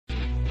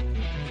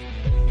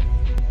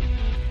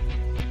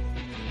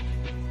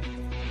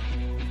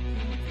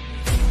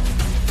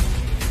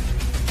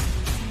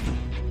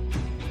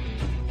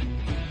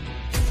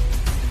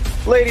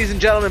Ladies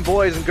and gentlemen,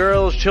 boys and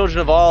girls, children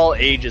of all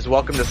ages,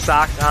 welcome to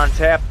Sox on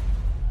Tap.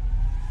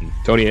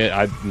 Tony,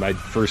 my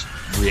first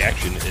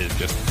reaction is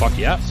just fuck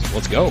yes,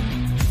 let's go.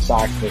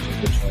 Sox versus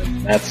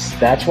Richmond.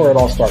 That's where it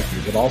all starts.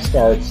 It all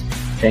starts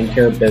taking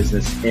care of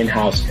business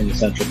in-house in the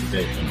Central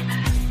Division.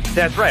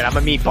 That's right, I'm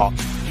a meatball.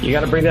 You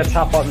got to bring that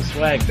top button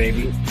swag,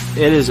 baby.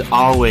 It is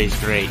always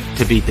great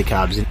to beat the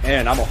Cubs.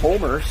 And I'm a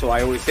homer, so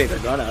I always say they're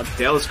gonna.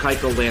 Dallas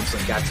Keuchel Lansing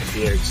got some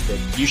beards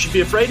that you should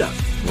be afraid of.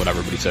 What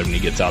everybody said when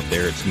he gets out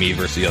there, it's me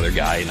versus the other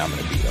guy, and I'm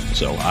going to beat him.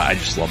 So I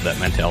just love that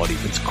mentality.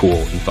 It's cool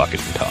and fucking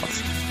tough.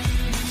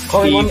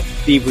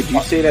 Steve, would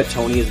you say that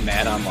Tony is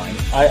mad online?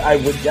 I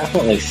would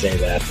definitely say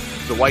that.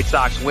 The White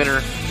Sox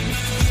winner.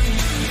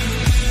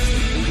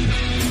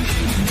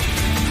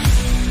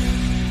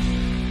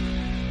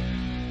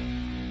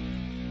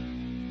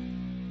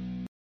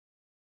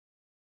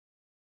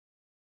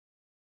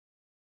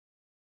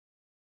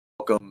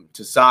 Welcome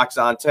to Sox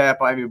on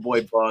Tap. I'm your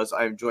boy Buzz.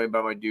 I'm joined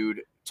by my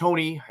dude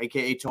Tony,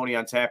 aka Tony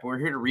on Tap, and we're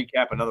here to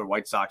recap another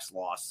White Sox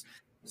loss,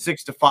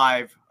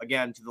 6-5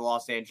 again to the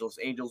Los Angeles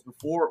Angels.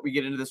 Before we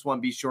get into this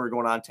one, be sure to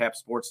go on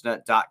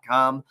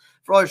TapSportsNet.com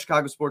for all your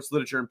Chicago sports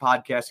literature and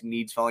podcasting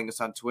needs. Following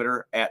us on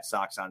Twitter at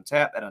Sox on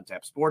Tap and on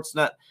Tap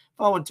Sportsnet.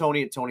 Following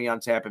Tony at Tony on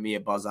Tap and me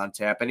at Buzz on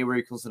Tap. Anywhere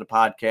you can listen to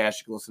podcasts,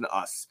 you can listen to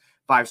us.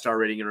 5-star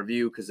rating and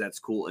review because that's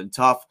cool and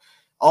tough.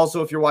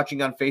 Also, if you're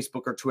watching on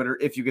Facebook or Twitter,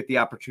 if you get the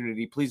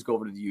opportunity, please go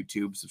over to the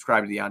YouTube,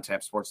 subscribe to the On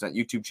Tap Sportsnet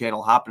YouTube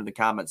channel, hop into the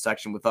comment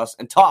section with us,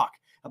 and talk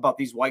about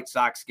these White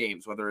Sox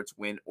games, whether it's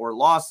win or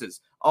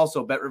losses.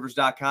 Also,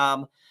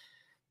 BetRivers.com.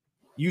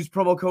 Use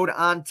promo code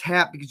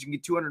ONTAP because you can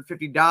get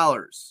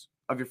 $250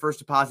 of your first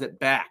deposit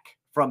back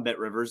from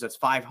BetRivers. That's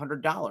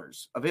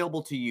 $500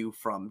 available to you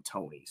from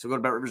Tony. So go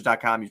to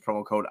BetRivers.com, use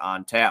promo code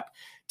ONTAP.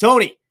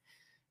 Tony,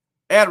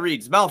 ad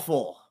reads,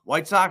 mouthful.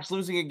 White Sox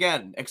losing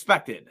again.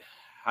 Expected.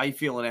 How you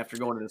feeling after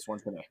going to this one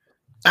today?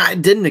 I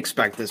didn't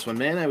expect this one,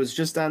 man. I was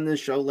just on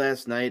this show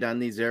last night on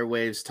these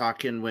airwaves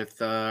talking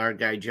with our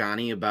guy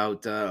Johnny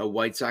about a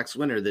White Sox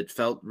winner that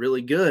felt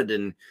really good.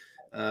 And,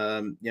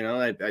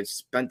 I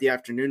spent the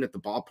afternoon at the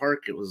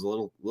ballpark. It was a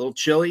little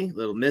chilly, a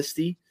little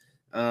misty.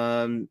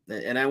 And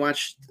I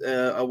watched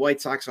a White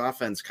Sox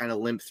offense kind of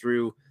limp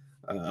through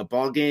a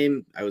ball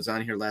game. I was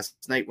on here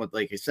last night.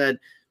 Like I said,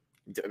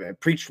 I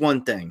preached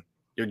one thing.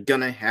 You're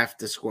going to have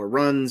to score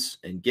runs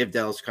and give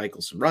Dallas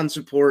Keuchel some run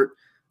support.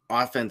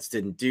 Offense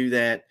didn't do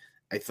that.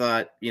 I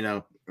thought,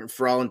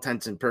 for all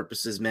intents and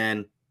purposes,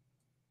 man,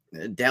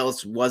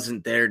 Dallas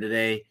wasn't there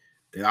today.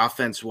 The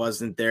offense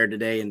wasn't there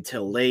today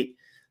until late.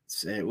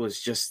 So it was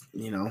just,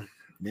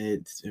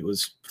 it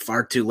was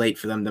far too late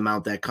for them to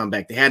mount that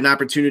comeback. They had an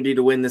opportunity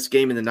to win this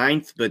game in the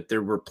ninth, but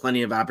there were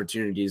plenty of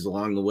opportunities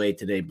along the way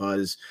today,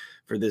 Buzz,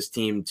 for this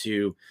team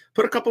to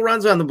put a couple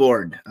runs on the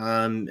board,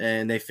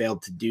 and they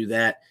failed to do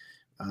that.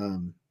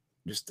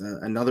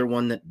 Another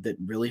one that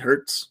really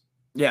hurts.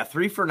 Yeah,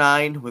 3 for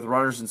 9 with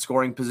runners in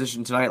scoring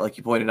position tonight, like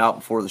you pointed out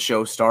before the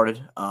show started.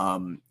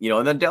 And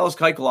then Dallas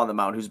Keuchel on the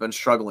mound, who's been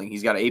struggling.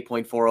 He's got an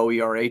 8.40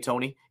 ERA,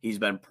 Tony. He's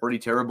been pretty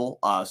terrible,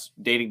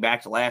 dating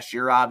back to last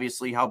year,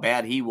 obviously, how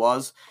bad he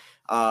was.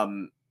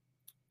 The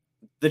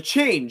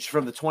change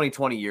from the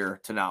 2020 year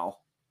to now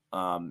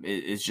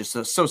is just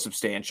so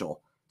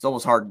substantial. It's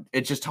almost hard.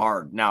 It's just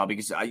hard now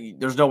because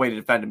there's no way to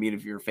defend him even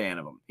if you're a fan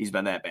of him. He's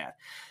been that bad.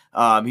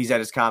 He's had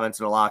his comments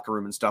in the locker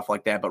room and stuff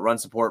like that, but run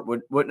support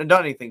wouldn't have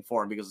done anything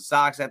for him because the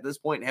Sox at this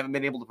point haven't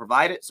been able to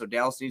provide it. So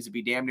Dallas needs to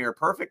be damn near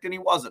perfect, and he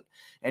wasn't.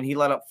 And he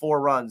let up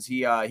 4 runs.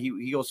 He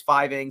goes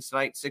 5 innings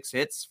tonight, 6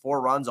 hits, 4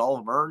 runs, all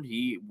of them earned.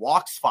 He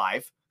walks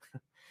 5,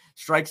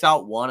 strikes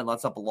out 1, and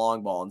lets up a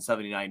long ball in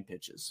 79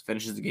 pitches.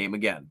 Finishes the game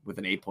again with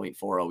an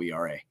 8.40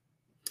 ERA.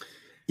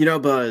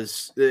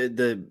 Buzz,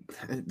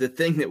 the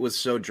thing that was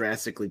so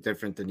drastically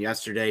different than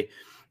yesterday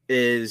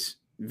is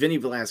Vinny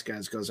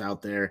Velasquez goes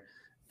out there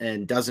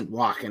and doesn't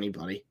walk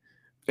anybody.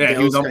 Yeah,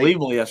 he was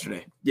unbelievable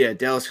yesterday. Yeah,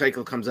 Dallas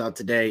Keuchel comes out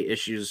today,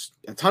 issues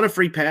a ton of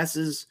free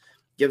passes,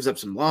 gives up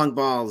some long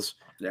balls.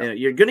 Yeah.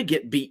 You're going to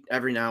get beat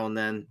every now and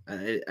then.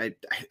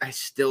 I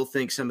still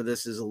think some of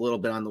this is a little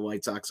bit on the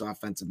White Sox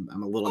offense.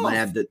 I'm a little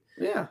mad that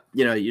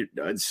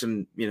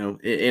some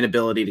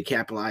inability to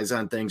capitalize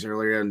on things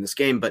earlier in this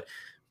game. But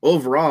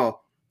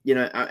overall,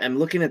 I'm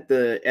looking at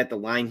the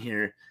line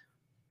here.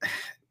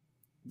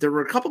 There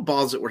were a couple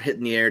balls that were hit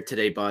in the air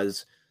today,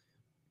 Buzz,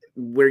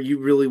 where you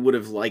really would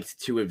have liked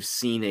to have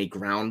seen a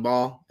ground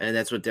ball. And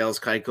that's what Dallas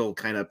Keuchel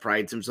kind of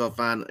prides himself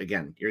on.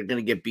 Again, you're going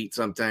to get beat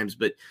sometimes,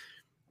 but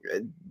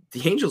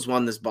the Angels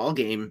won this ball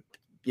game,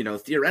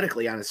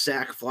 theoretically on a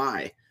sac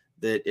fly.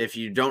 That if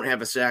you don't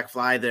have a sac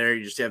fly there,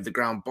 you just have the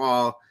ground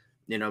ball,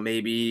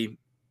 maybe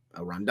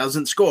a run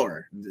doesn't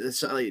score.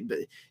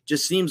 It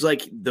just seems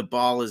like the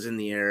ball is in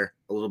the air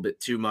a little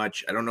bit too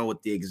much. I don't know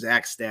what the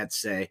exact stats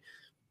say,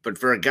 but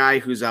for a guy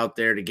who's out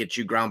there to get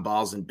you ground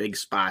balls in big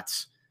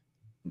spots,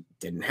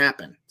 didn't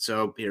happen.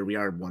 So here we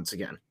are once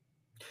again.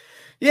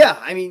 Yeah,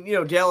 I mean,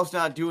 Dallas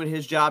not doing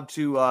his job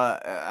to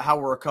how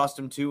we're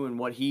accustomed to and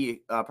what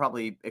he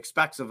probably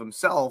expects of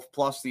himself,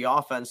 plus the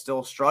offense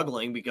still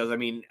struggling because, I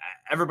mean,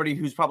 everybody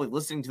who's probably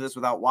listening to this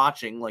without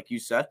watching, like you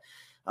said,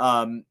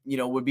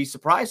 would be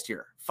surprised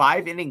here.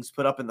 5 innings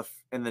put up in the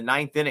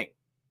 9th inning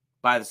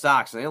by the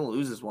Sox, and they only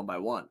lose this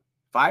 1-1.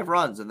 5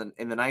 runs in the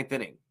 9th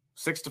inning.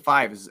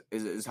 6-5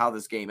 is how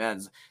this game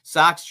ends.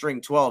 Sox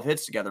string 12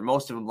 hits together,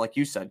 most of them, like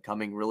you said,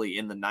 coming really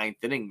in the 9th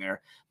inning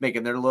there,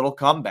 making their little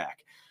comeback.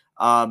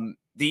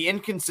 The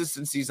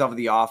inconsistencies of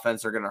the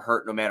offense are going to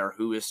hurt no matter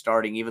who is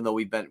starting, even though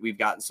we've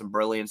gotten some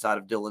brilliance out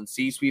of Dylan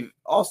Cease. We've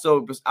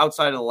also,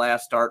 outside of the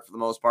last start, for the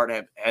most part,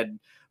 had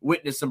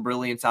witnessed some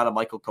brilliance out of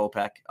Michael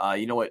Kopech.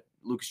 You know what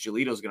Lucas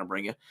Giolito is going to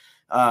bring you.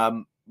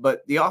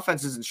 But the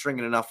offense isn't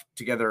stringing enough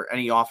together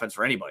any offense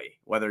for anybody,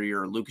 whether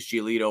you're Lucas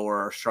Giolito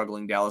or a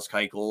struggling Dallas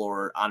Keuchel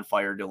or on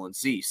fire Dylan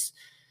Cease.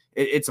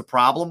 It's a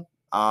problem.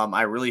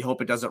 I really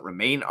hope it doesn't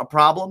remain a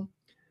problem,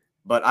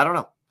 but I don't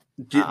know.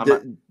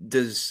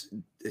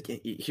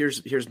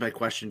 Here's my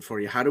question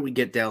for you. How do we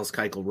get Dallas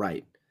Keuchel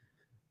right?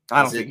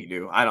 I don't think you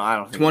do. I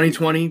don't think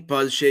 2020,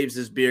 Buzz shaves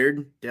his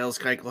beard. Dallas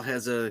Keuchel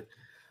has a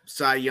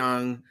Cy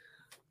Young,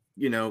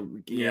 he's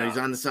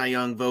on the Cy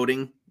Young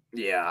voting.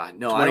 Yeah,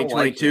 no,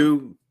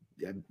 2022,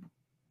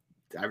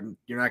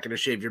 you're not going to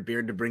shave your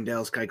beard to bring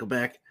Dallas Keuchel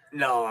back?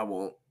 No, I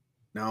won't.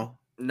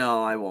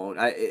 No, I won't.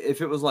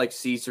 If it was like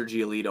Cease or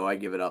Giolito, I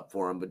give it up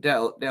for him. But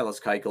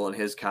Dallas Keuchel and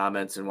his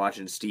comments and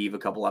watching Steve a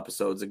couple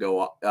episodes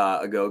ago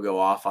go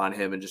off on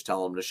him and just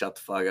tell him to shut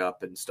the fuck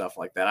up and stuff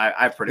like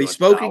that. He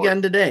spoke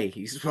again today.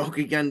 He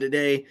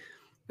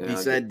Yeah,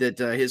 said that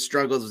his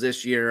struggles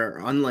this year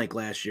are unlike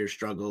last year's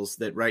struggles,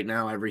 that right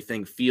now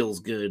everything feels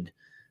good,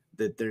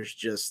 that there's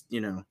just,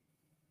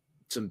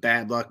 some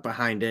bad luck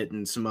behind it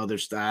and some other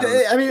stuff.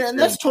 I mean, and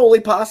that's totally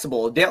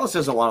possible. Dallas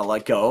doesn't want to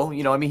let go.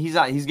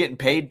 He's getting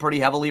paid pretty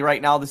heavily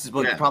right now. This is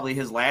probably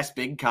his last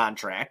big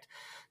contract.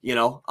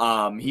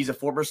 He's a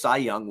former Cy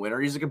Young winner.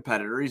 He's a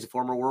competitor. He's a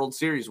former World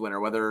Series winner,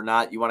 whether or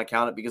not you want to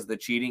count it because of the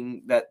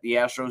cheating that the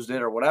Astros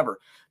did or whatever.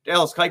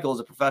 Dallas Keuchel is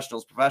a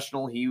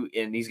professional.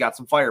 He's got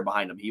some fire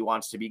behind him. He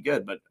wants to be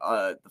good, but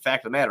the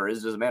fact of the matter is,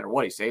 it doesn't matter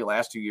what he say.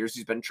 Last 2 years,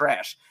 he's been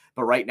trash.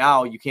 But right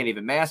now, you can't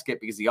even mask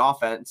it because the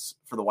offense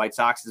for the White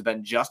Sox has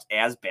been just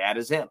as bad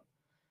as him.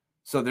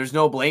 So there's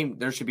no blame.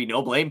 There should be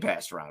no blame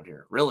passed around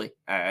here. Really,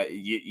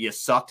 you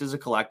sucked as a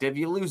collective.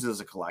 You lose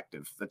as a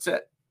collective. That's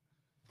it.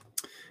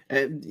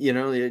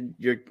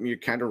 You're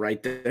kind of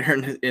right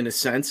there in a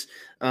sense.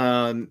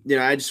 I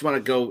just want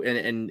to go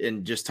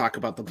and just talk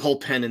about the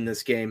bullpen in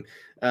this game.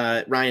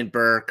 Ryan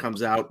Burr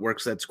comes out,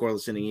 works that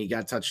scoreless inning. He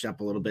got touched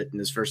up a little bit in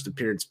his first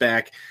appearance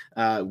back.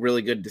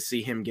 Really good to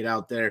see him get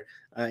out there.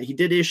 He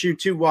did issue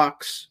 2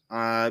 walks,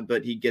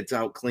 but he gets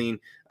out clean.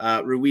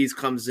 Ruiz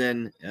comes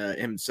in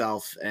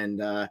himself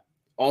and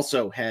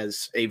also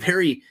has a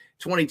very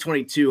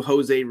 2022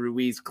 Jose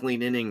Ruiz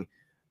clean inning.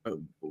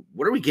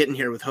 What are we getting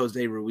here with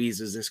Jose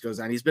Ruiz as this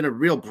goes on? He's been a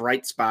real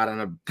bright spot on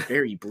a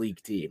very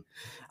bleak team.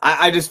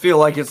 I just feel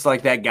like it's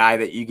like that guy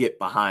that you get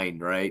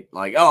behind, right?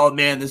 Like, oh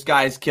man, this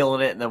guy's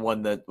killing it. And then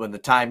when the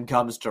time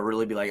comes to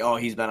really be like, oh,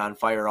 he's been on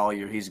fire all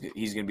year, he's going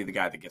to be the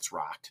guy that gets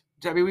rocked.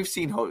 I mean, we've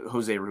seen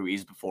Jose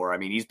Ruiz before. I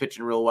mean, he's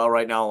pitching real well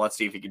right now. Let's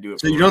see if he can do it.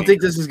 So you don't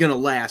think this is going to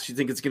last? You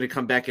think it's going to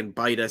come back and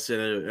bite us at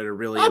a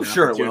really? I'm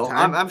sure it will.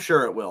 I'm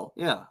sure it will.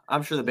 Yeah,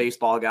 I'm sure the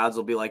baseball gods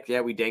will be like,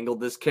 yeah, we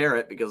dangled this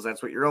carrot because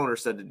that's what your owner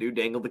said to do.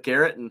 Dangled the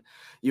carrot, and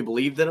you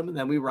believed in him, and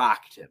then we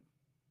rocked him.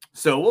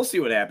 So we'll see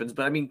what happens.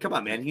 But I mean, come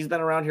on, man. He's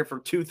been around here for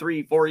 2,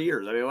 3, 4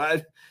 years. I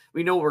mean,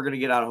 we know we're going to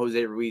get out of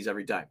Jose Ruiz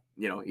every time.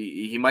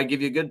 He might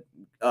give you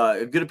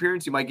a good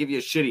appearance. He might give you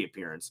a shitty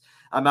appearance.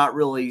 I'm not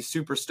really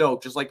super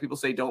stoked. Just like people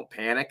say, don't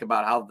panic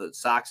about how the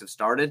Sox have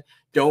started.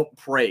 Don't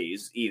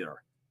praise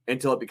either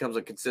until it becomes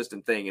a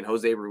consistent thing. And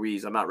Jose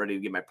Ruiz, I'm not ready to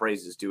give my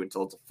praises to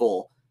until it's a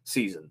full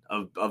season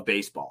of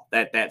baseball.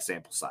 That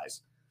sample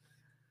size.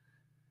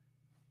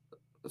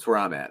 That's where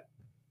I'm at.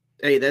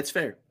 Hey, that's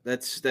fair.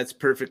 That's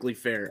perfectly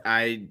fair.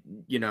 I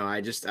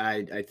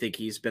think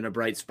he's been a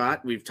bright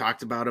spot. We've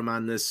talked about him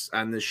on this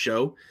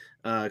show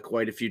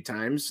quite a few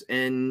times,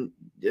 and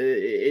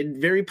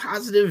very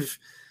positive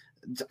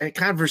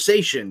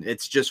conversation.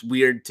 It's just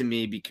weird to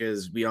me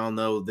because we all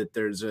know that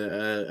there's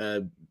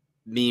a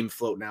meme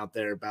floating out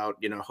there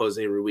about,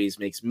 Jose Ruiz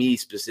makes me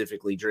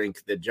specifically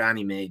drink that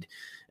Johnny made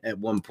at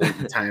one point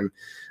in time.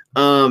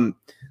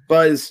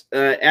 Buzz,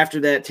 after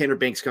that, Tanner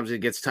Banks comes in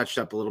and gets touched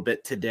up a little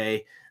bit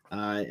today.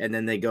 And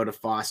then they go to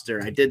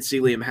Foster. I did see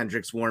Liam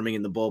Hendricks warming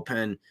in the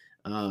bullpen,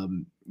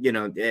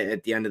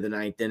 at the end of the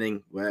 9th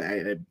inning.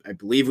 I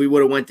believe we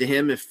would have went to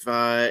him if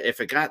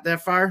it got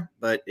that far,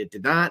 but it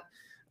did not.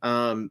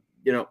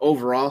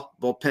 Overall,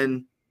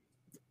 bullpen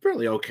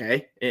really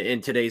okay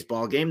in today's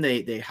ball game.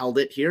 They held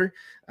it here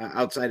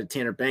outside of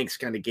Tanner Banks,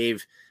 kind of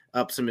gave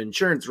up some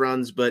insurance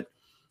runs, but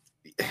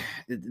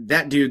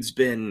that dude's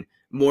been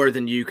more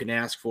than you can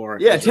ask for.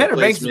 Yeah, Tanner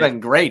Banks has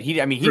been great. He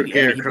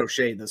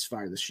Crochet thus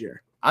far this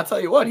year. I'll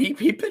tell you what, he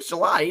pitched a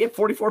lot. He had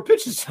 44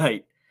 pitches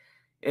tonight.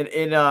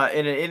 in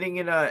an inning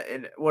in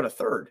a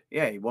third.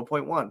 Yeah,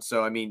 1.1.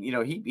 So I mean,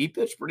 he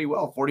pitched pretty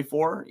well,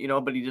 44.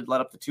 But he did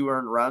let up the 2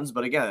 earned runs.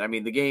 But again, I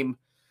mean, the game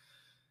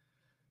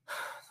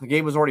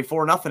was already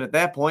 4-0 at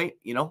that point.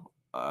 What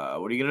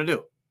are you gonna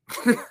do?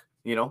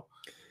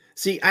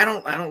 See, I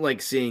don't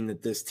like seeing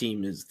that this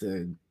team is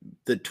the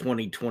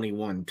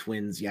 2021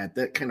 Twins yet.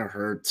 That kind of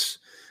hurts.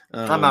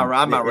 I'm not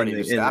ready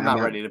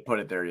to put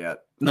it there yet.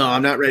 No,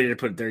 I'm not ready to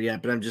put it there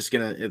yet, but I'm just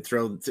gonna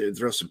throw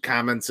some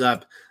comments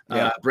up.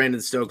 Yeah.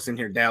 Brandon Stokes in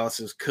here. Dallas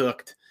is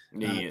cooked.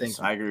 I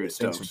agree with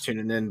Stokes. Thanks for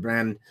tuning in,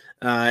 Brandon.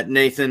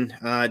 Nathan,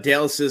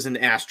 Dallas is an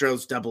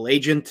Astros double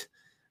agent.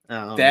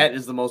 That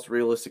is the most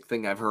realistic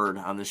thing I've heard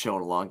on the show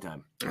in a long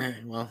time.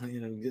 Well,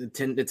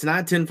 it's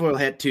not Tinfoil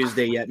Hat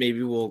Tuesday yet.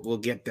 Maybe we'll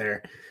get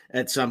there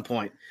at some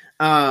point.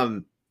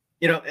 Let's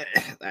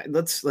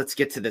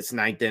get to this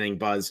 9th inning,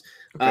 Buzz.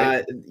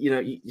 Okay.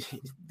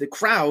 The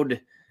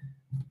crowd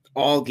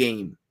all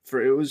game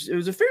it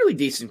was a fairly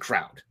decent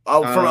crowd.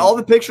 From all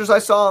the pictures I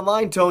saw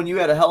online, Tone, you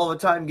had a hell of a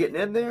time getting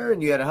in there,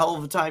 and you had a hell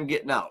of a time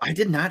getting out. I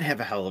did not have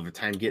a hell of a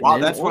time getting in. Wow,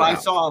 that's what I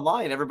saw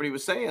online. Everybody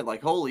was saying,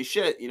 like, holy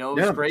shit, it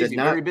was crazy,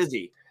 very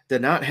busy.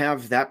 Did not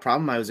have that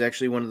problem. I was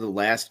actually one of the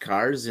last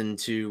cars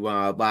into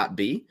Lot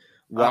B.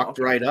 Walked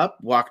right up,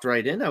 walked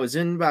right in. I was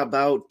in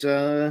about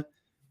probably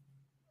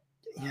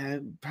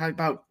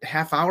about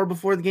half hour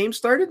before the game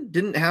started.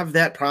 Didn't have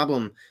that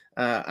problem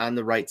on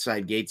the right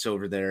side gates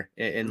over there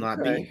in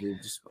Lot B.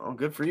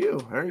 Good for you.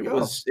 There you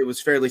go. It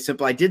was fairly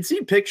simple. I did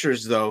see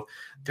pictures though.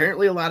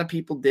 Apparently, a lot of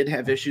people did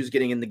have issues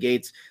getting in the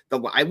gates.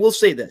 I will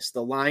say this: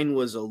 the line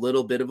was a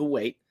little bit of a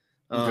wait.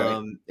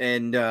 And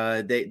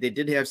they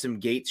did have some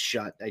gates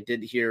shut. I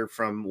did hear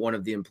from one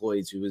of the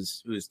employees who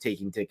was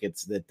taking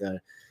tickets that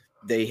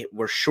they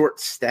were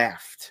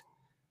short-staffed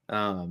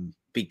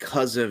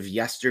because of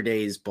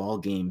yesterday's ball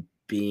game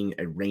being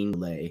a rain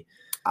delay.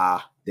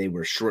 They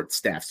were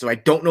short-staffed. So I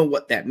don't know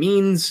what that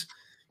means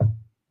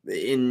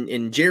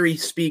in Jerry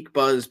speak,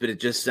 Buzz, but it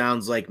just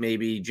sounds like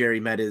maybe Jerry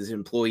met his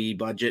employee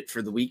budget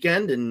for the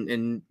weekend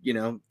and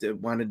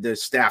wanted to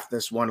staff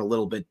this one a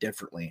little bit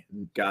differently.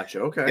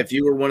 Gotcha. Okay. If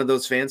you were one of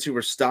those fans who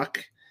were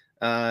stuck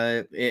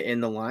in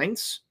the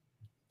lines,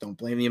 don't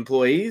blame the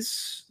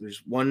employees.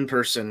 There's one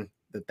person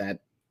that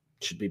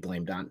should be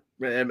blamed on.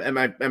 Am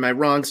I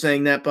wrong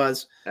saying that,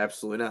 Buzz?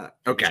 Absolutely not.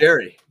 Okay.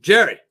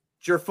 Jerry,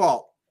 it's your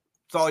fault.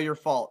 It's all your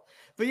fault.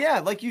 But yeah,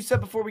 like you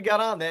said before we got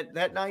on that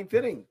 9th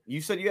inning,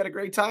 you said you had a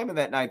great time in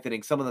that 9th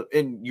inning.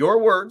 In your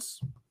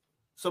words,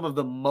 some of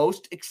the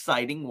most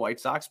exciting White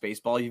Sox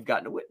baseball you've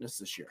gotten to witness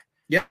this year.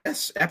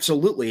 Yes,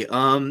 absolutely.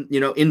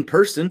 In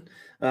person,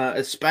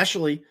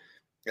 especially,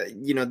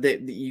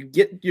 you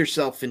get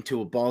yourself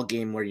into a ball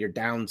game where you're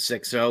down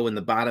 6-0 in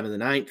the bottom of the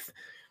 9th.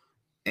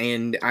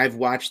 And I've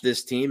watched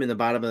this team in the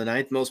bottom of the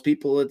 9th. Most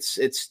people,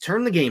 it's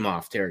turn the game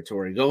off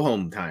territory, go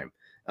home time.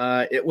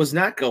 It was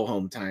not go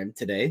home time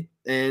today.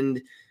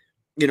 And,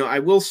 I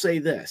will say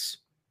this.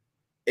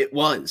 It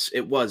was,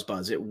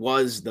 Buzz. It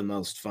was the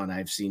most fun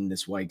I've seen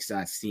this White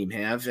Sox team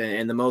have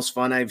and the most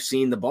fun I've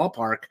seen the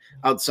ballpark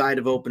outside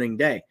of opening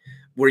day.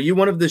 Were you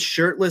one of the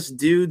shirtless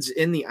dudes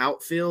in the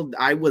outfield?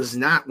 I was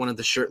not one of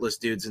the shirtless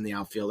dudes in the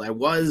outfield. I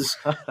was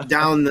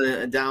down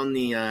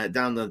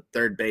the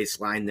third base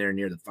line there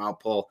near the foul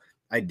pole.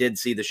 I did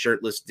see the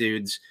shirtless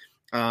dudes.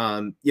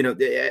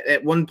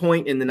 At one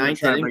point in the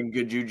 9th inning, bring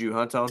good juju,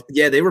 huh, Tone?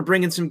 Yeah, they were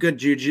bringing some good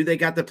juju. They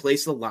got the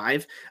place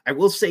alive. I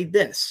will say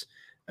this.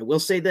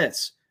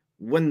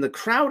 When the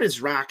crowd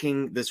is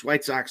rocking, this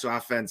White Sox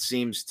offense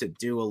seems to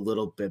do a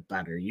little bit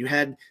better. You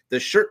had the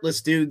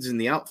shirtless dudes in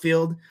the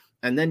outfield,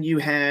 and then you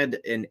had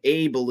an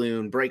A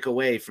balloon break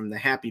away from the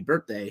happy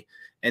birthday,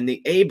 and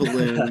the A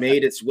balloon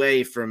made its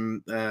way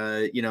from,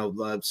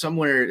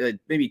 somewhere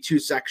maybe 2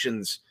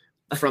 sections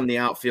from the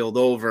outfield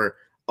over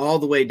all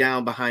the way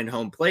down behind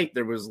home plate.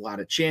 There was a lot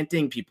of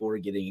chanting. People were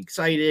getting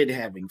excited,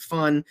 having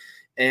fun.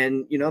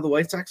 And, the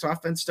White Sox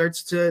offense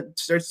starts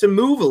to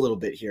move a little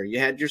bit here. You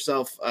had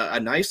yourself a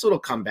nice little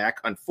comeback.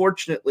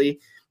 Unfortunately,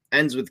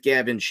 ends with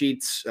Gavin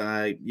Sheets,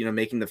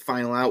 making the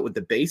final out with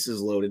the bases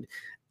loaded.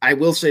 I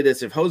will say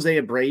this. If Jose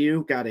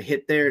Abreu got a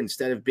hit there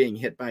instead of being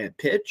hit by a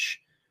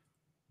pitch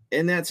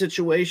in that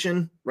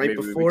situation maybe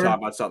before, we talk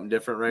about something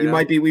different right now.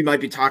 We might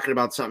be talking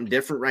about something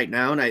different right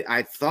now. And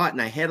I thought,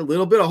 and I had a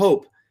little bit of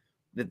hope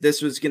that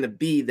this was going to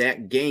be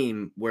that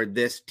game where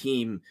this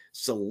team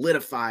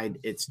solidified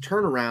its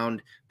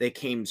turnaround. They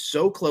came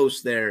so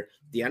close there.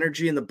 The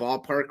energy in the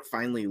ballpark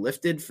finally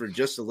lifted for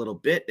just a little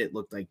bit. It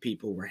looked like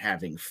people were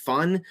having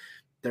fun.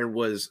 There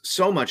was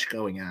so much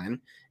going on.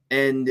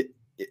 And,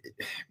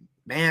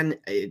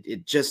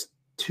 it just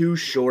too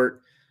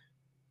short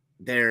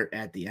there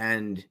at the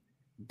end.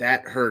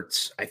 That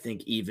hurts, I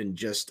think, even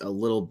just a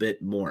little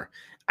bit more.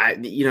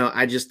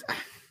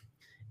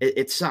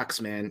 It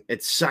sucks, man.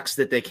 It sucks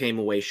that they came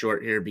away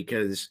short here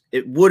because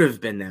it would have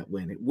been that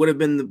win. It would have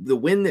been the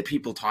win that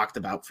people talked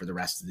about for the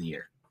rest of the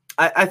year.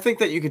 I think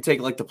that you could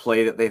take like the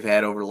play that they've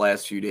had over the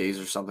last few days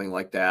or something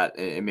like that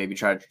and maybe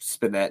try to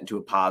spin that into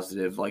a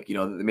positive. Like,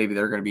 maybe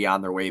they're going to be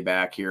on their way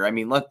back here. I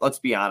mean, let's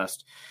be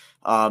honest.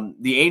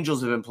 The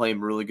Angels have been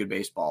playing really good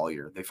baseball all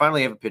year. They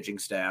finally have a pitching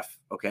staff,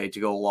 okay, to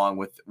go along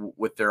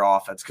with their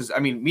offense. Because I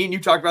mean, me and you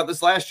talked about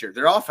this last year.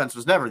 Their offense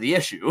was never the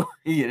issue.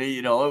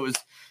 It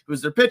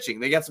was their pitching.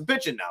 They got some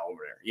pitching now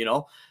over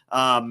there.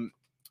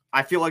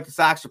 I feel like the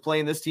Sox are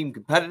playing this team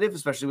competitive,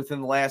 especially within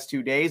the last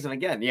 2 days. And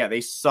again, yeah, they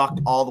sucked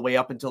all the way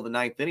up until the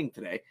 9th inning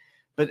today,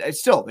 but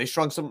still they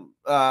strung some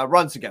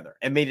runs together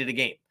and made it a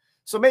game.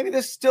 So maybe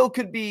this still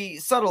could be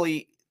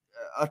subtly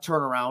a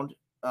turnaround.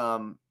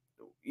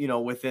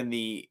 Within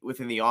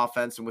the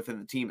offense and within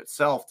the team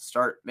itself to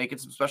start making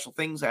some special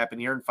things happen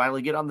here and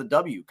finally get on the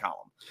W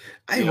column.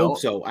 I hope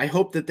so. I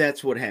hope that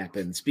that's what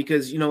happens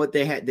because you know what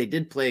they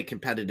did play a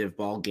competitive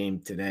ball game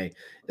today,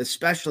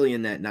 especially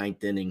in that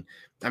 9th inning.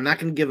 I'm not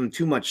going to give them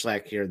too much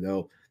slack here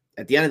though.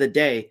 At the end of the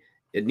day,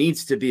 it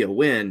needs to be a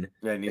win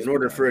in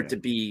order for it to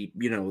be,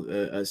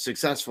 a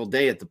successful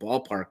day at the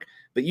ballpark.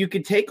 But you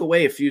could take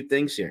away a few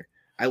things here.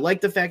 I like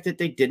the fact that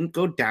they didn't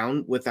go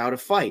down without a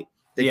fight.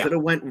 They could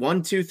have went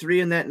 1, 2,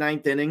 3 in that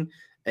 9th inning,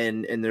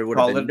 and there would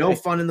have been no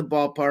fun in the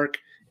ballpark.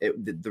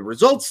 The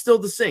result's still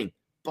the same,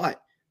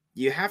 but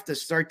you have to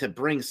start to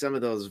bring some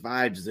of those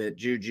vibes, that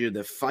juju,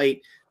 the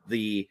fight,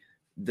 the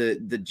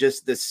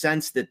just the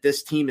sense that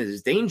this team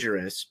is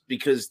dangerous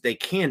because they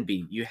can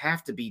be. You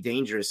have to be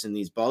dangerous in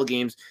these ball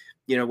games.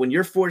 When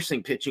you're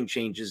forcing pitching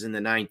changes in the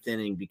 9th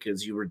inning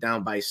because you were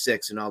down by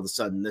 6 and all of a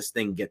sudden this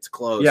thing gets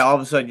close. Yeah, all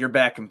of a sudden you're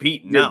back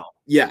competing now.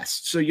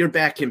 Yes. So you're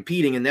back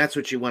competing, and that's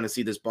what you want to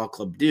see this ball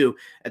club do.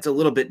 It's a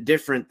little bit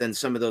different than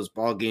some of those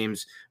ball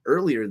games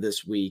earlier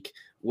this week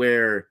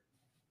where,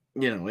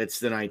 it's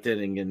the 9th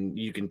inning and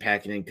you can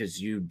pack it in because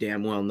you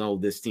damn well know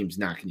this team's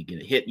not going to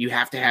get a hit. You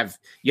have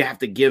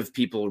to give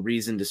people a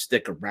reason to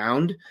stick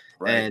around.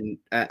 Right. And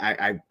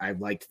I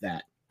liked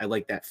that. I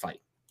like that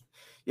fight.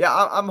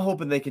 Yeah, I'm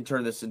hoping they can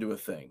turn this into a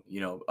thing.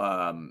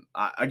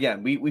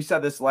 Again, we said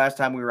this last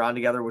time we were on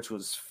together, which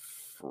was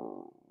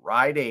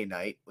Friday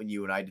night when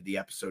you and I did the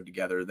episode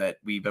together, that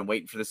we've been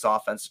waiting for this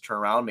offense to turn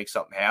around, make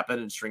something happen,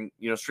 and string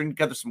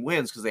together some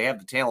wins because they have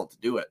the talent to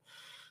do it.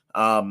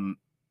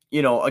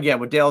 Again,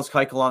 with Dallas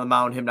Keuchel on the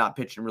mound, him not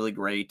pitching really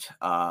great.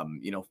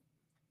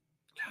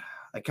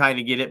 I kind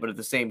of get it, but at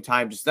the same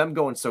time, just them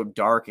going so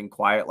dark and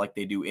quiet like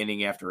they do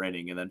inning after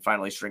inning and then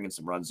finally stringing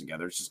some runs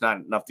together. It's just not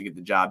enough to get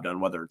the job done,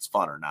 whether it's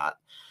fun or not.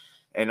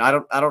 And I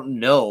don't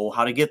know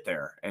how to get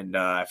there. And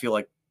I feel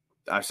like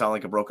I sound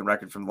like a broken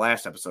record from the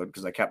last episode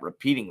because I kept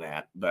repeating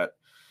that. But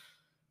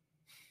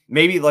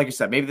maybe, like I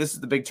said, maybe this is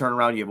the big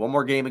turnaround. You have one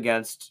more game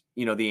against,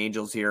 the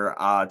Angels here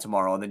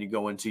tomorrow, and then you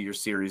go into your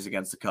series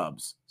against the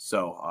Cubs.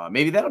 So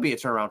maybe that'll be a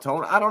turnaround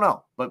tone. I don't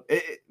know, but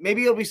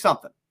maybe it'll be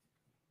something.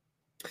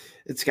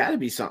 It's got to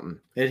be something.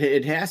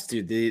 It has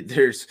to.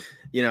 There's,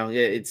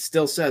 it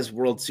still says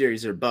World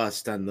Series or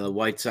bust on the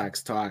White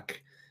Sox Talk,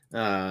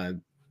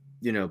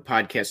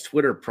 podcast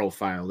Twitter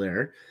profile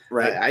there.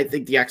 Right. I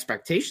think the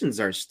expectations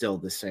are still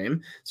the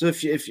same. So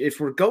if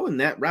we're going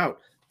that route,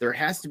 there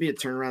has to be a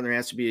turnaround. There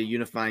has to be a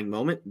unifying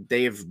moment.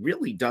 They have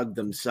really dug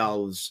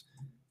themselves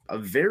a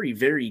very,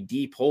 very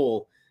deep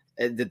hole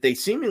that they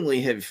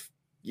seemingly have,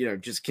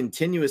 just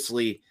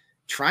continuously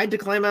tried to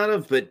climb out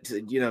of, but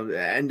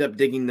end up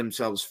digging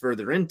themselves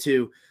further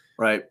into.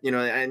 Right.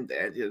 And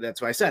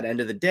that's why I said, end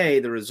of the day,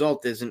 the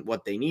result isn't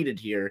what they needed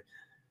here.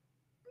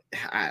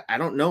 I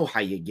don't know how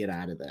you get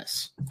out of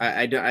this.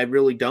 I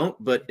really don't,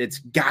 but it's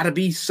got to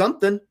be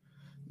something.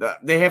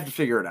 They have to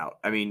figure it out.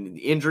 I mean,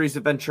 the injuries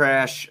have been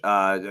trash,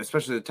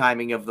 especially the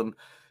timing of them.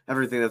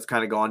 Everything that's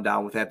kind of gone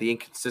down with that, the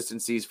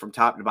inconsistencies from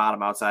top to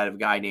bottom outside of a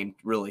guy named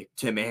really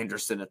Tim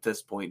Anderson at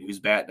this point, who's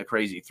batting a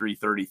crazy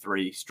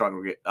 333,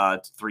 struggled to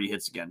get 3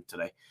 hits again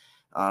today.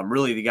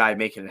 Really the guy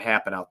making it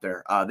happen out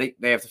there.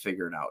 They have to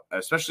figure it out,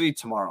 especially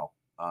tomorrow,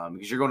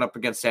 because you're going up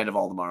against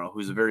Sandoval tomorrow,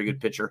 who's a very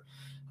good pitcher.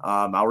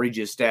 I'll read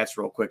you his stats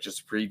real quick just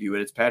to preview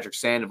it. It's Patrick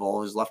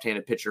Sandoval, his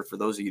left-handed pitcher. For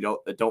those of you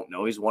that don't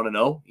know, he's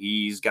 1-0.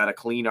 He's got a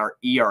clean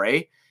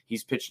ERA.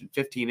 He's pitched in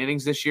 15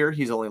 innings this year.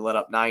 He's only let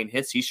up 9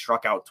 hits. He's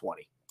struck out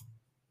 20.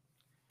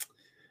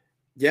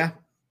 Yeah.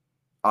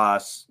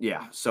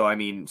 So, I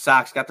mean,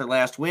 Sox got their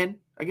last win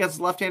against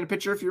the left-handed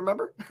pitcher, if you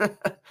remember.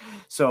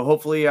 So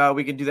hopefully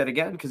we can do that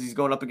again because he's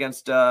going up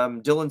against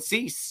Dylan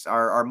Cease,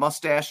 our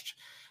mustached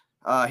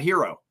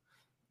hero.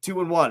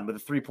 2-1 with a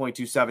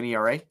 3.27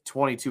 ERA,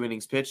 22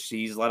 innings pitched.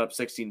 He's let up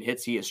 16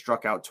 hits. He has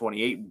struck out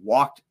 28,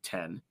 walked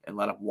 10, and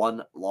let up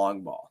 1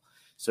 long ball.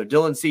 So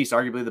Dylan Cease,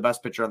 arguably the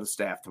best pitcher on the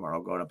staff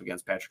tomorrow, going up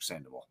against Patrick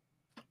Sandoval.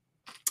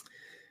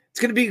 It's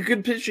going to be a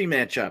good pitching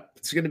matchup.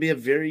 It's going to be a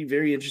very,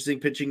 very interesting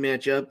pitching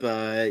matchup.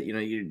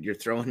 You're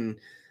throwing,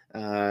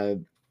 I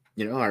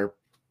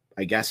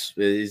guess,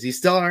 is he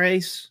still our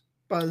ace,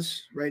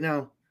 Buzz, right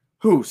now?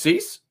 Who,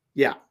 Cease?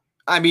 Yeah.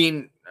 I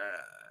mean,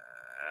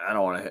 I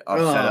don't want to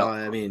upset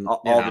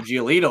all the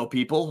Giolito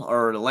people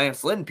or the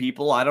Lance Lynn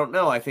people. I don't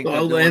know. I think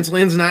Lance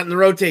Lynn's not in the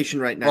rotation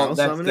right now, well,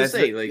 so I'm going to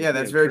say,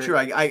 that's very true.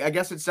 I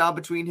guess it's down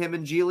between him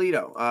and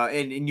Giolito,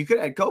 and you could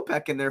add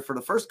Kopech in there for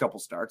the first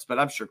couple starts, but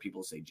I'm sure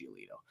people say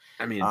Giolito.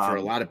 I mean, for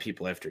a lot of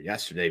people after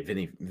yesterday,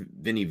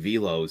 Vinny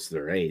Velo's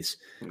their ace.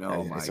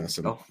 I saw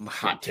some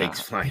hot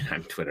takes flying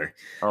on Twitter.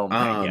 Oh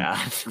my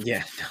god!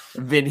 Yeah,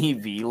 Vinny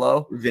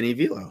Velo.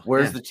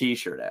 Where's the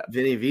T-shirt at?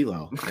 Vinny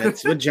Velo.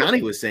 That's what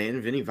Johnny was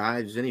saying. Vinny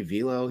Vibes, Vinny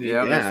Velo.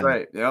 Yeah, that's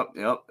right. Yep.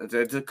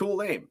 It's a cool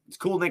name. It's a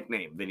cool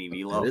nickname, Vinny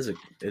Velo. It is.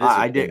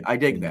 I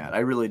dig that. I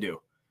really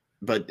do.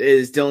 But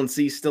is Dylan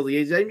Cease still the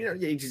age? I mean,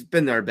 he's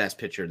been our best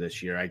pitcher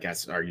this year, I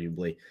guess,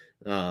 arguably.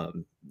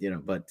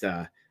 But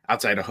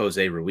outside of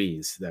Jose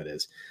Ruiz, that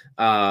is.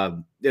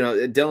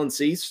 Dylan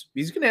Cease,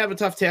 he's going to have a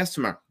tough task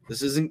tomorrow.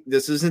 This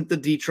isn't the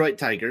Detroit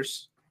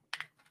Tigers.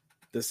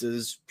 This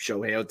is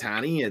Shohei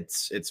Ohtani.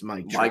 It's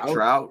Mike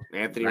Trout,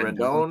 Anthony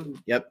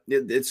Rendon. Yep.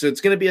 It's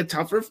going to be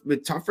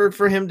tougher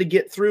for him to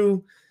get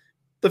through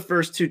the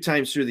first 2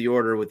 times through the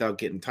order without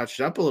getting touched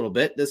up a little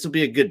bit. This will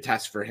be a good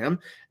test for him.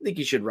 I think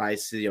he should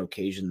rise to the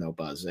occasion, though,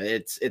 Buzz.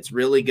 It's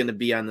really going to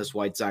be on this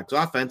White Sox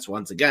offense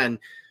once again.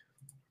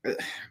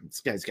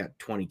 This guy's got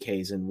 20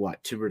 Ks in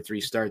 2 or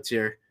 3 starts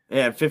here.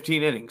 Yeah,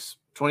 15 innings.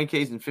 20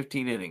 Ks in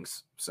 15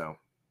 innings. So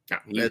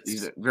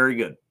he's very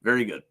good.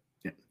 Very good.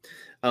 Yeah.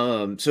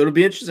 So it'll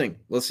be interesting.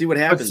 We'll see what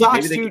happens.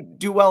 But Sox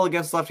do well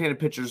against left-handed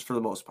pitchers for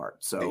the most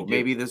part. So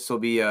maybe this will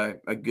be a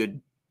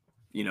good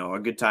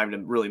time to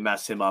really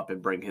mess him up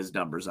and bring his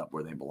numbers up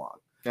where they belong.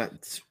 I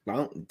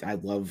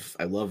love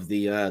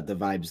the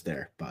vibes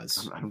there,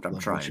 Buzz. I'm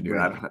trying, dude.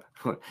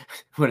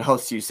 What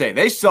else do you say?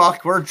 They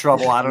suck. We're in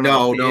trouble. I don't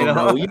know.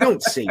 No. You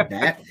don't say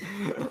that.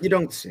 You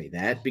don't say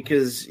that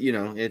because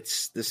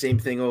it's the same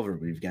thing over.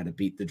 We've got to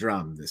beat the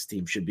drum. This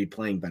team should be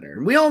playing better,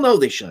 and we all know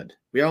they should.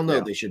 We all know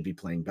they should be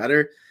playing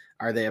better.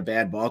 Are they a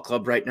bad ball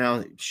club right now?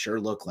 They sure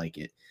look like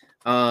it.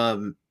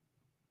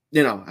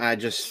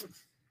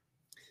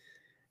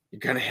 You're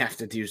going to have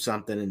to do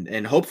something,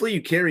 and hopefully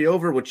you carry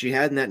over what you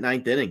had in that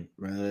 9th inning.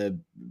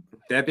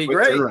 That'd be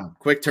great.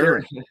 Quick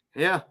turnaround.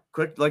 Yeah,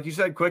 quick, like you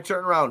said, quick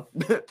turnaround.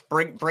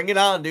 bring it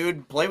on,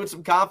 dude. Play with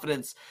some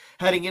confidence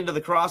heading into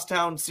the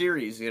Crosstown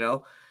series,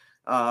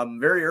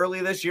 very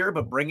early this year,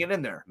 but bring it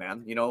in there,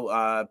 man.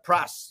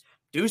 Press.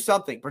 Do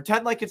something.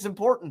 Pretend like it's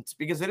important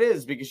because it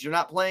is, because you're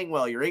not playing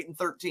well. You're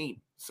 8-13.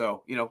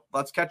 So,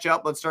 let's catch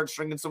up. Let's start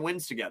stringing some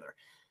wins together.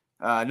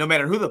 No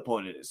matter who the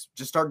opponent is,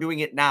 just start doing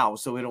it now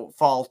so we don't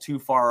fall too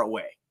far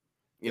away.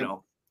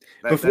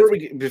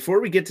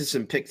 Before we get to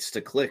some picks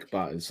to click,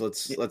 Buzz,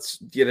 let's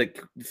get a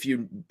few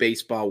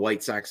baseball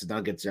White Sox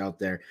nuggets out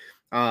there.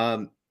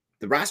 The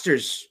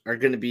rosters are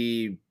going to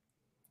be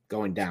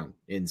going down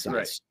in size.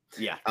 Right.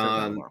 Yeah.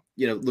 La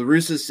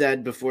Russa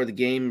said before the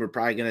game, we're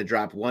probably going to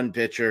drop 1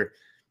 pitcher,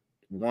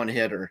 1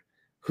 hitter.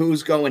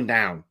 Who's going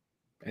down?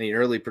 Any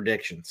early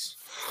predictions?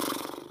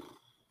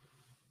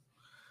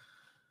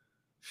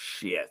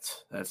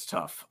 Shit, that's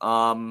tough.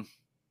 I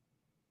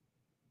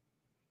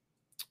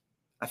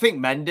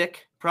think Mendick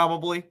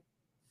probably.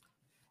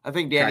 I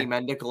think Danny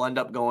Mendick will end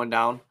up going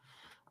down.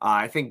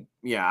 I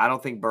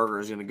don't think Berger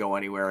is going to go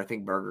anywhere. I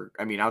think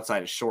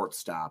outside of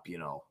shortstop,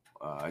 you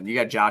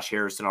got Josh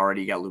Harrison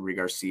already. You got Luis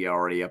Garcia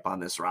already up on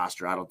this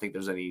roster. I don't think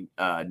there's any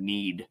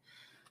need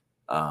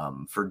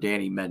for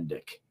Danny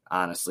Mendick,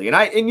 honestly. And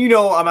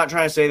I'm not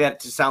trying to say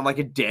that to sound like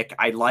a dick.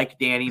 I like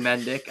Danny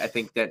Mendick. I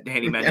think that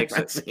Danny Mendick's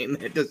I'm not saying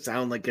that to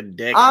sound like a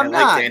dick. I'm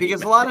not,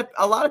 because a lot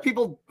of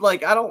people a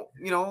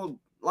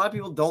lot of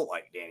people don't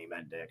like Danny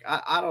Mendick.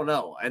 I don't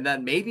know. And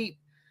then maybe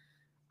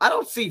I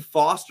don't see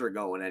Foster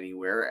going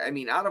anywhere. I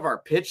mean, out of our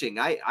pitching,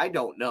 I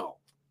don't know.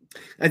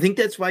 I think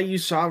that's why you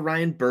saw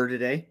Ryan Burr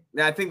today.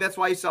 Yeah, I think that's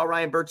why you saw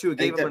Ryan Burr too. It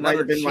gave him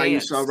another chance. Why you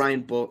saw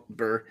Ryan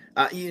Burr.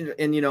 I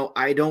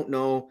don't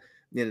know.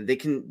 They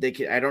can.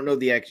 I don't know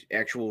the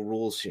actual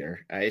rules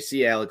here. I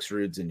see Alex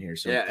Rude's in here.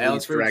 So yeah,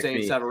 Alex Rude's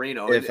saying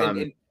Severino.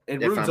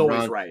 And Rude's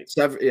always right.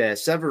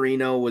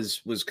 Severino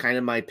was kind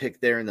of my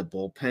pick there in the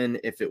bullpen.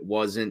 If it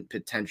wasn't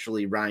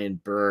potentially Ryan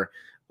Burr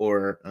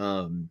or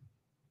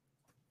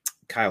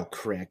Kyle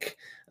Crick,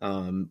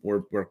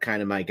 were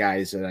kind of my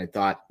guys that I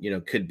thought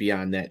could be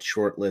on that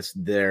short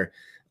list there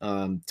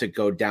to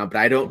go down. But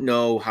I don't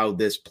know how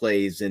this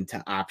plays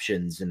into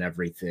options and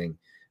everything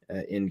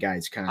in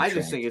guys' contracts. I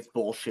just think it's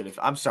bullshit.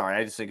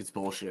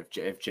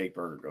 If Jake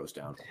Burger goes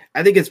down.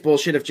 I think it's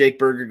bullshit if Jake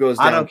Burger goes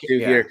down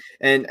here.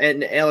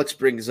 And Alex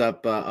brings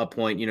up a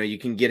point. You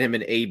can get him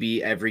an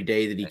AB every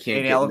day that he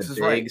can't get Alex in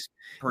the is bigs.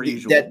 Right, per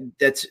usual.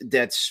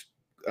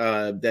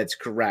 That's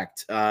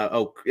correct.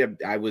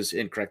 I was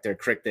incorrect there.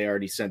 Crick, they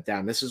already sent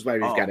down. This is why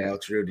we've got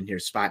Alex Rude in here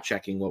spot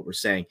checking what we're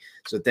saying.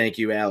 So thank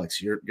you,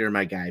 Alex. You're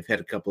my guy. I've had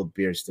a couple of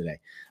beers today.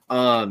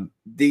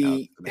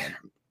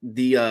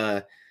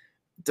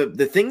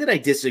 The thing that I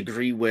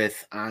disagree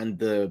with on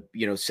the,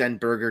 send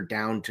Burger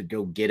down to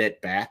go get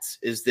at bats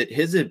is that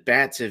his at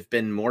bats have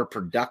been more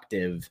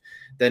productive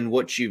than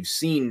what you've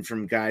seen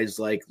from guys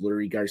like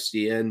Luis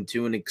Garcia, and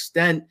to an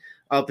extent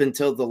up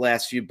until the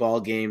last few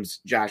ball games,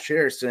 Josh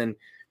Harrison.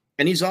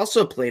 And he's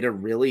also played a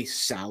really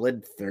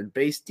solid third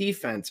base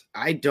defense.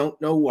 I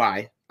don't know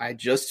why. I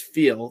just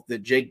feel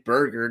that Jake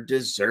Burger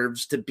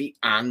deserves to be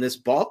on this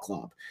ball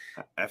club.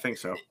 I think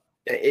so.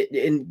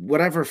 In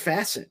whatever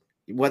facet,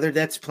 whether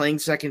that's playing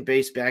second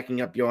base, backing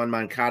up Yoan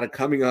Moncada,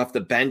 coming off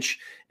the bench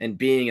and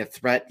being a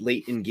threat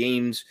late in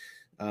games.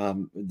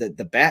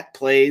 The bat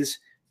plays.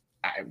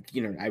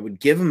 I would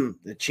give him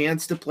the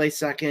chance to play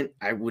second.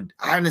 I would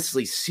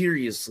honestly,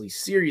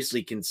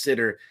 seriously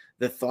consider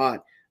the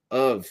thought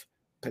of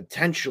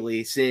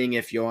potentially seeing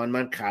if Yoan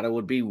Moncada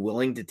would be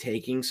willing to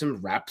taking some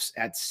reps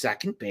at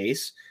second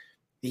base.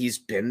 He's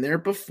been there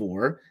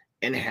before,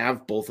 and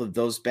have both of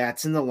those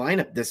bats in the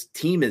lineup. This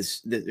team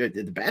is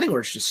the batting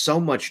order is just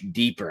so much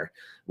deeper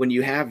when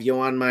you have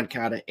Yoan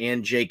Moncada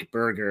and Jake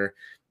Burger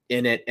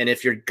in it. And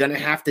if you're going to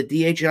have to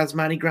DH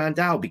Yasmani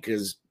Grandal,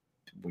 because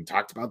we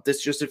talked about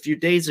this just a few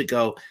days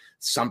ago,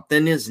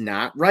 something is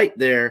not right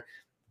there.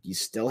 He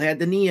still had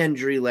the knee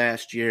injury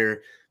last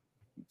year.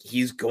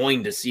 He's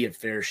going to see a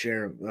fair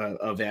share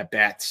of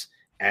at-bats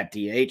at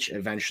DH.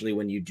 Eventually,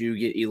 when you do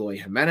get Eloy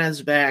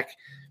Jimenez back,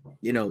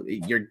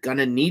 you're going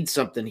to need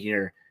something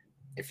here.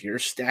 If you're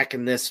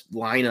stacking this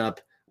lineup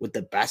with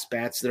the best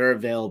bats that are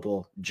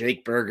available,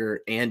 Jake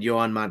Burger and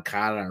Yoan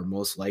Moncada are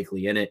most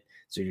likely in it.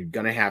 So you're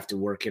going to have to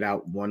work it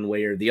out one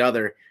way or the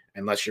other,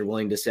 unless you're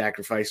willing to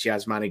sacrifice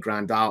Yasmani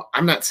Grandal.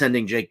 I'm not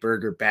sending Jake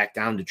Burger back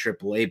down to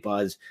AAA,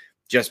 Buzz,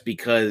 just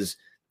because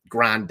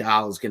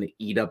Grandal is going to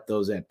eat up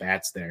those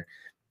at-bats there.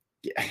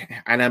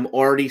 And I'm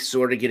already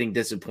sort of getting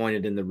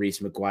disappointed in the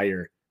Reese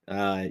McGuire,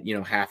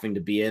 having to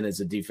be in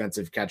as a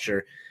defensive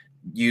catcher,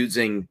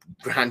 using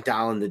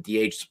Grandal in the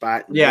DH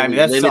spot. Yeah, really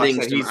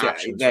that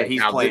sucks that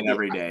he's now. playing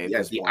every day.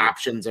 Yes, the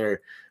options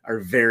are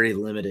very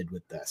limited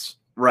with this.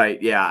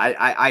 Right. Yeah,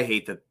 I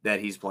hate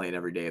that he's playing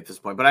every day at this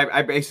point. But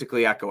I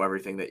basically echo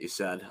everything that you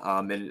said.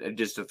 And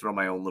just to throw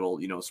my own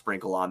little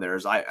sprinkle on there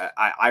is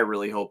I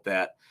really hope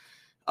that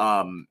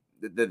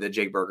that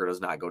Jake Burger does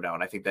not go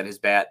down. I think that his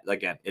bat,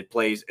 again,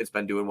 it's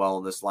been doing well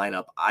in this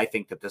lineup. I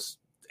think that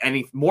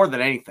more than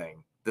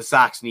anything, the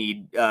Sox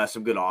need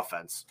some good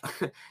offense.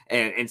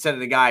 And instead of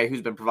the guy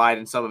who's been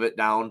providing some of it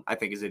down, I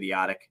think is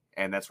idiotic.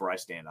 And that's where I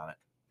stand on it.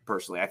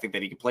 Personally, I think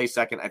that he can play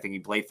second. I think he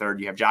can play third.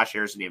 You have Josh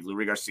Harrison. You have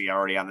Luis Garcia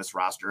already on this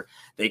roster.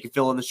 They can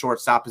fill in the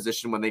shortstop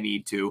position when they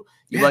need to.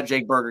 Let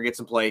Jake Burger get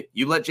some play.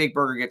 You let Jake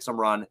Burger get some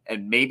run,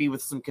 and maybe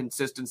with some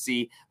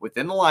consistency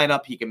within the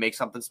lineup, he can make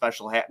something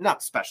special.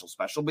 Not special,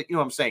 but you know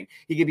what I'm saying?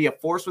 He can be a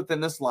force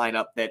within this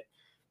lineup that,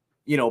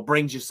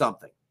 brings you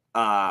something.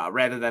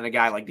 Rather than a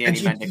guy like Danny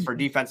Mendick for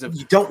defensive.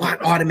 You don't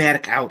want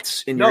automatic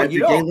outs in your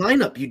everyday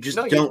lineup. You just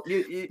don't.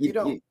 You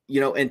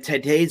don't. In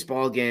today's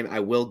ball game,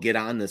 I will get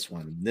on this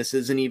one. This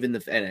isn't even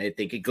and I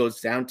think it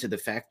goes down to the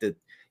fact that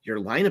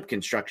your lineup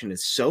construction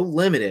is so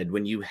limited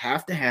when you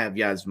have to have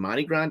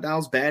Yasmani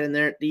Grandal's bat in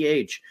there at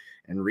DH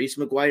and Reese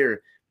McGuire,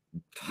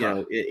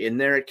 in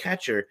there at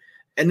catcher.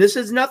 And this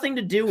has nothing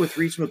to do with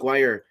Reese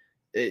McGuire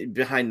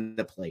behind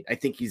the plate. I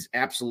think he's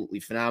absolutely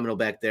phenomenal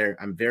back there.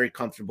 I'm very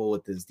comfortable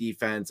with his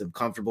defense. I'm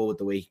comfortable with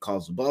the way he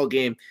calls the ball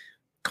game,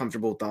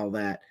 comfortable with all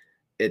that.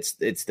 It's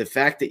the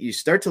fact that you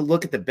start to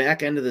look at the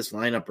back end of this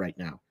lineup right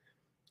now,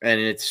 and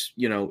it's,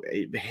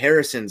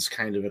 Harrison's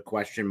kind of a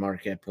question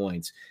mark at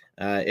points.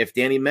 If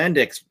Danny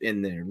Mendick's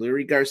in there,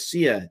 Luis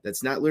Garcia,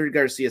 that's not Luis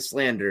Garcia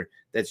slander.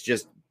 That's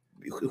just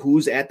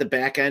who's at the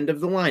back end of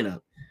the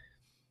lineup.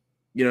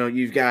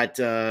 You've got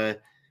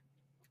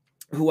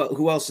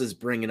who else is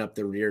bringing up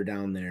the rear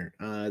down there?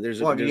 You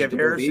have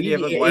Harrison, you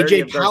have McGuire, AJ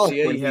you have Pollock,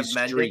 Garcia, you have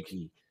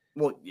streaky.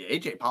 Well,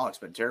 AJ Pollock's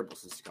been terrible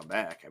since he come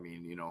back. I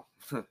mean,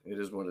 it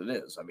is what it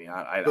is. I mean,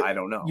 I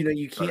don't know.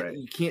 You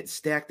can't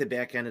stack the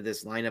back end of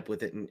this lineup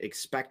with it and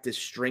expect to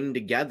string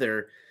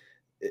together,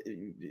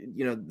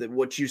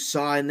 what you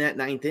saw in that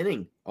ninth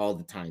inning all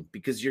the time,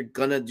 because you're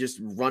gonna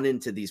just run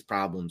into these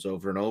problems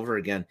over and over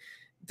again.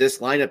 This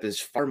lineup is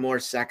far more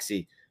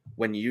sexy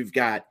when you've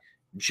got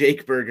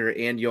Jake Burger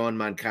and Yoan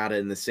Moncada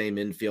in the same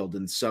infield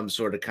in some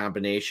sort of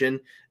combination,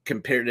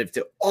 comparative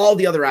to all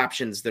the other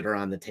options that are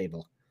on the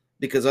table.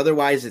 Because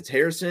otherwise it's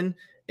Harrison,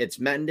 it's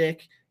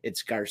Mendick,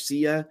 it's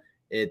Garcia,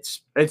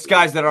 it's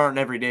guys that aren't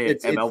everyday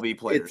MLB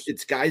players.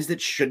 It's guys that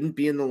shouldn't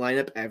be in the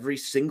lineup every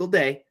single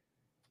day.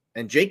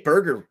 And Jake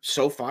Burger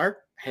so far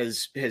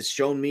has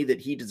shown me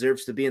that he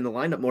deserves to be in the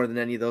lineup more than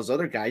any of those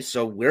other guys.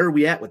 So where are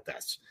we at with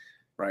this?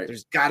 Right.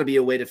 There's got to be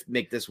a way to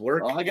make this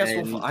work. Well,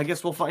 I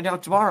guess we'll find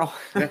out tomorrow.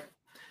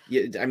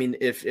 Yeah, I mean,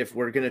 if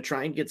we're gonna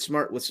try and get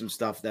smart with some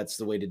stuff, that's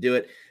the way to do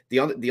it. The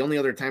only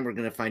other time we're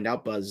gonna find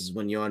out, Buzz, is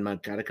when Yoan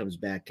Moncada comes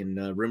back,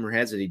 and rumor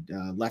has it he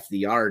left the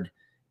yard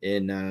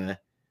in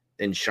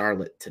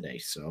Charlotte today.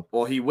 So,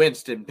 well, he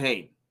winced in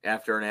pain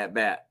after an at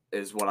bat,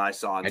 is what I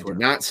saw on Twitter. I did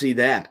not see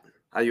that.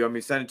 You want me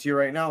to send it to you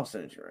right now? I'll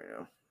send it to you right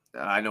now.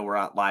 I know we're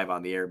not live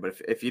on the air,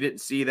 but if you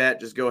didn't see that,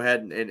 just go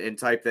ahead and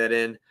type that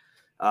in.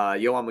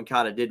 Yoan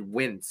Moncada did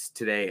wince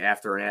today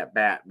after an at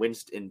bat,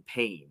 winced in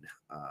pain.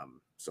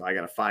 So I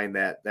got to find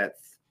that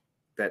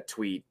that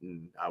tweet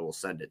and I will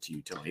send it to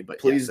you, Tony. But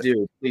please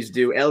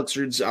do. Alex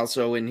Rude's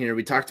also in here.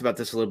 We talked about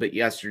this a little bit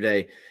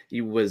yesterday.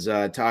 He was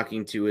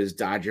talking to his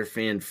Dodger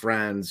fan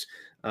friends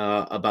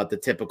about the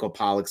typical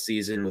Pollock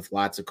season with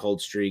lots of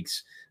cold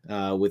streaks,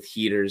 with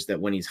heaters that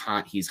when he's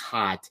hot, he's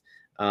hot.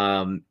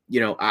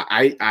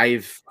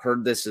 I've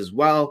heard this as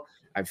well.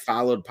 I've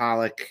followed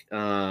Pollock,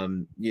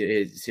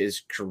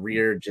 his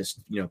career,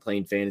 just,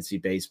 playing fantasy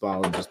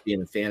baseball and just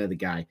being a fan of the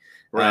guy.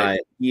 Right.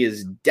 He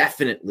is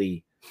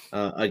definitely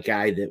a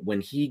guy that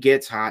when he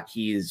gets hot,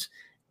 he is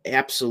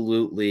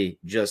absolutely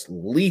just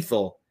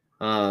lethal.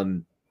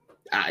 I'm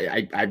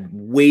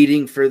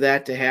waiting for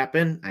that to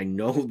happen. I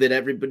know that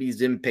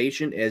everybody's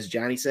impatient. As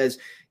Johnny says,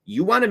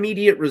 you want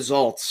immediate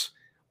results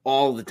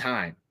all the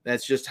time.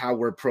 That's just how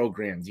we're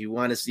programmed. You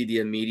want to see the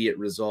immediate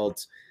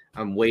results.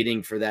 I'm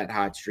waiting for that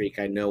hot streak.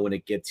 I know when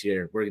it gets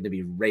here, we're going to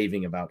be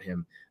raving about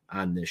him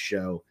on this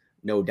show.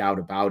 No doubt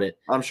about it.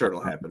 I'm sure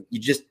it'll happen.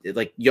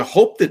 You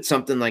hope that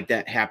something like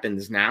that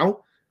happens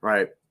now,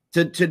 right?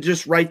 To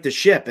just right the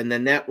ship, and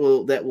then that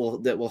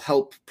will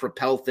help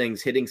propel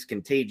things. Hitting's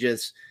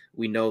contagious.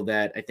 We know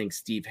that. I think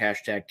Steve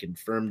 #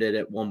 confirmed it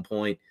at one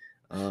point.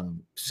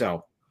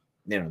 So,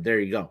 there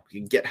you go.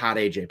 You can get hot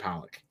AJ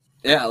Pollock.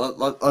 Yeah,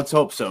 let's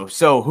hope so.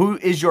 So, who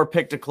is your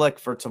pick to click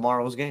for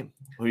tomorrow's game?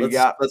 Who you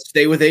got? Let's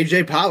stay with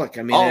AJ Pollock.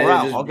 I mean,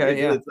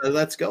 okay,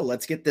 let's go.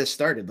 Let's get this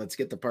started. Let's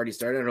get the party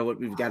started. I don't know what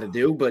we've got to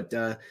do, but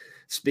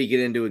speak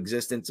it into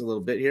existence a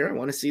little bit here. I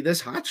want to see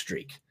this hot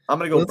streak. I'm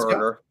gonna go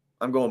Burger.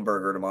 I'm going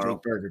Burger tomorrow.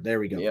 Burger. There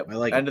we go. Yep. I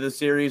like end of the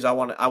series. I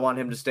want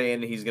him to stay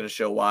in. He's gonna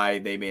show why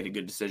they made a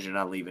good decision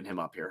on leaving him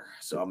up here.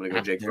 So I'm gonna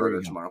go Jake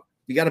Burger tomorrow.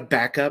 You got a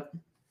backup?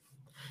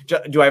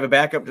 Do I have a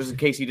backup just in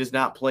case he does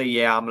not play?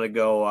 Yeah, I'm gonna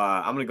go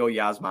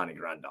Yasmani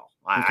Grandal.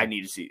 I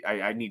need to see.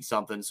 I need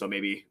something. So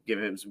maybe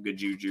give him some good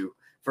juju.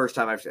 First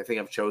time I think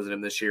I've chosen him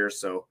this year.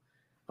 So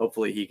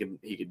hopefully he can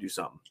do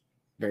something.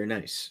 Very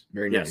nice.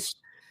 Very nice.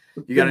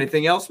 You got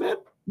anything else, man?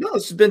 No,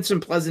 this has been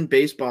some pleasant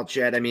baseball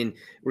chat. I mean,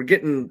 we're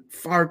getting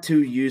far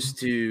too used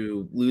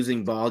to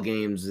losing ball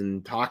games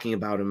and talking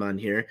about them on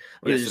here.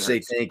 I want to just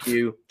say thank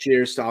you.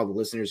 Cheers to all the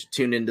listeners who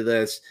tune into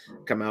this,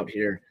 come out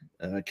here,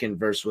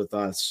 converse with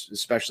us,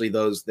 especially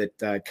those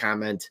that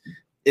comment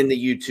in the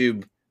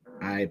YouTube.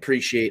 I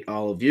appreciate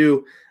all of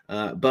you.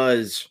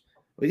 Buzz,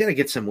 we got to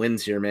get some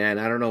wins here, man.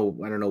 I don't know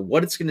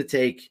what it's going to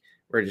take.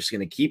 We're just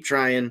going to keep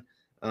trying.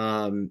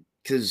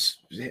 Because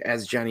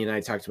as Johnny and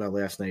I talked about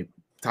last night,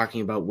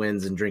 talking about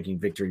wins and drinking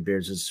victory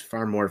beers is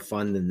far more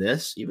fun than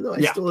this, even though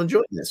I still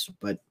enjoy this.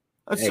 But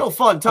it's still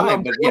fun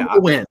time. But yeah,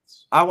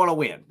 I want to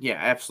win. Yeah,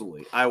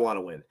 absolutely. I want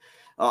to win.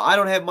 I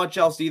don't have much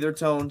else either,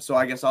 Tone, so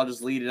I guess I'll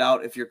just lead it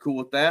out if you're cool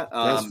with that.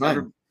 That's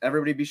fine.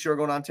 Everybody be sure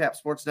going on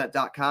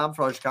tapsportsnet.com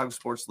for all the Chicago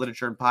sports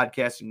literature and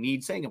podcasting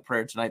needs. Saying a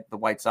prayer tonight the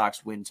White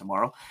Sox win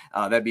tomorrow.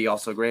 That'd be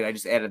also great. I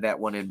just added that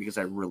one in because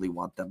I really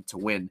want them to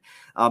win.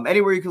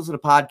 Anywhere you can listen to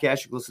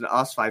podcasts, you can listen to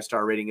us,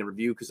 5-star rating and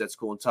review because that's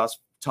cool and tough.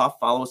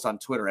 Follow us on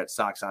Twitter at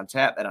Sox on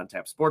Tap, at On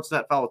Tap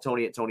Sportsnet. Follow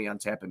Tony at Tony on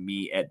Tap and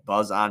me at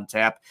Buzz on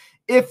Tap.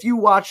 If you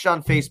watched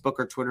on Facebook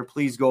or Twitter,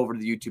 please go over to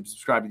the YouTube,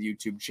 subscribe to the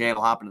YouTube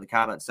channel, hop into the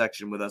comment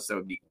section with us. That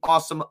would be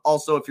awesome.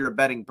 Also, if you're a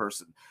betting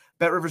person,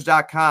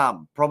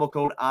 BetRivers.com, promo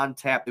code on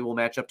tap. They will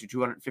match up to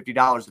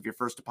 $250 of your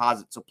first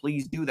deposit. So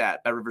please do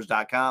that.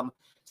 BetRivers.com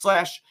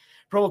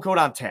 /promo code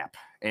on tap.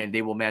 And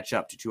they will match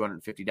up to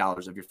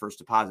 $250 of your first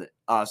deposit.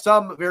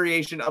 Some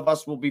variation of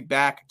us will be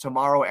back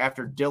tomorrow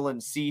after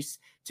Dylan Cease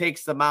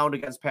takes the mound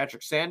against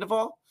Patrick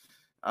Sandoval.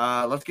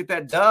 Let's get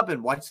that dub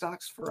and White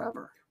Sox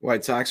forever.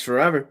 White Sox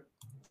forever.